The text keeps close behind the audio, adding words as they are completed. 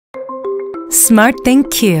Smart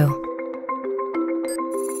Think Q.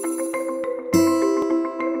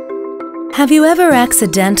 Have you ever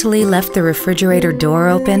accidentally left the refrigerator door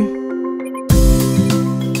open?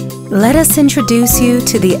 Let us introduce you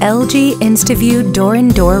to the LG InstaView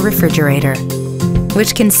door-in-door refrigerator,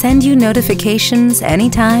 which can send you notifications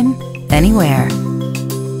anytime, anywhere.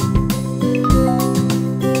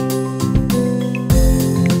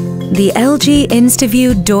 The LG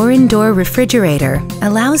InstaView door-in-door refrigerator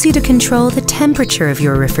allows you to control the temperature of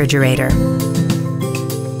your refrigerator.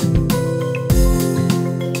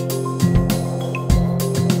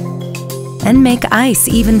 And make ice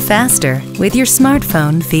even faster with your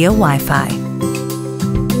smartphone via Wi-Fi.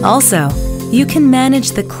 Also, you can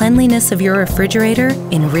manage the cleanliness of your refrigerator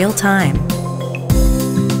in real time.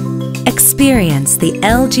 Experience the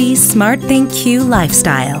LG Smart Think Q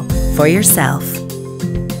lifestyle for yourself.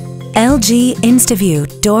 LG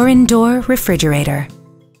InstaView door-in-door refrigerator.